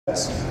I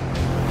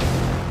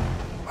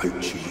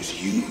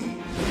choose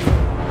you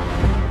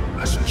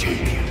as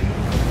champion.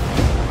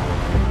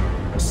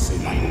 Say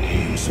my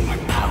name so my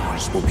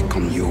powers will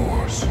become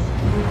yours.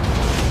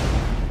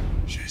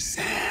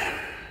 Shazam.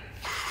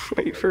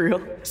 Wait, for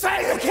real?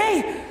 Say it,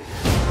 okay?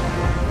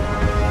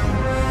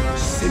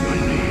 Say my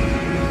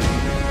name.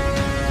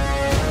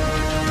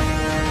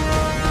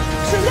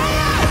 Shazam!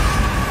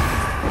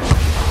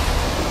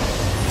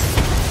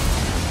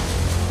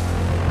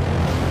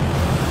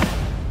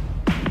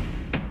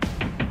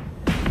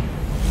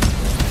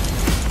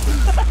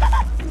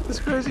 That's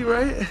crazy,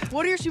 right?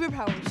 What are your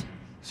superpowers?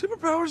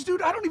 Superpowers,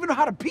 dude? I don't even know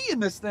how to pee in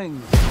this thing.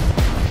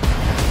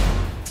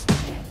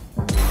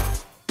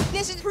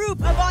 This is proof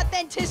of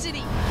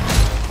authenticity.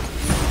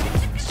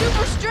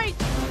 Super strength.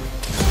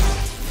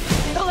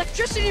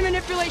 Electricity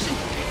manipulation.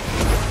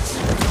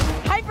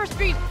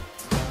 Hyperspeed.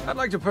 I'd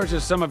like to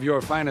purchase some of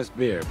your finest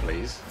beer,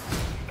 please.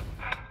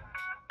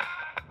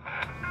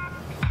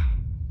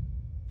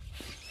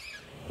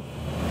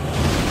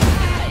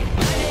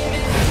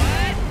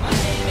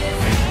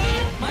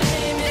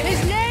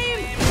 His name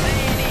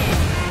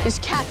is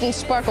Captain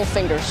Sparkle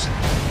Fingers.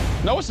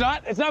 No, it's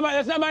not. That's not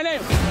my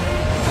name.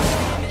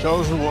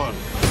 Chosen one.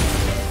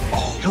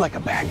 Oh, you're like a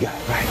bad guy,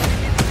 right?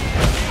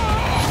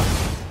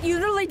 You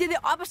literally did the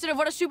opposite of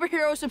what a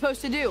superhero is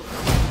supposed to do.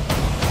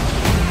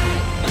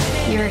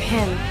 You're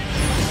him.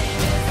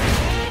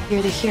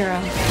 You're the hero.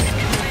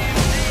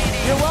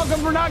 You're welcome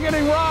for not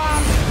getting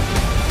robbed.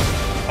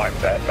 I'm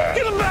Batman.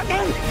 Get him back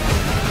in!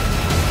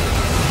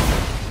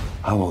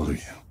 How old are you?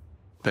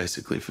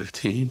 Basically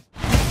 15.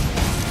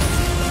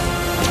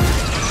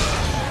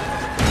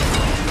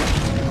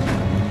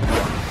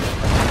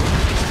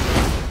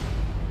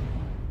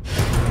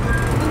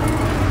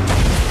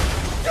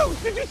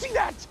 Dude, did you see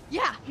that?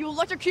 Yeah, you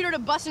electrocuted a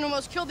bus and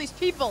almost killed these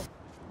people.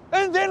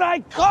 And then I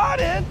caught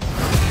it!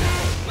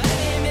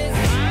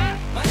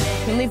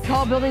 You leave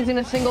tall buildings in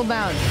a single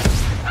bound.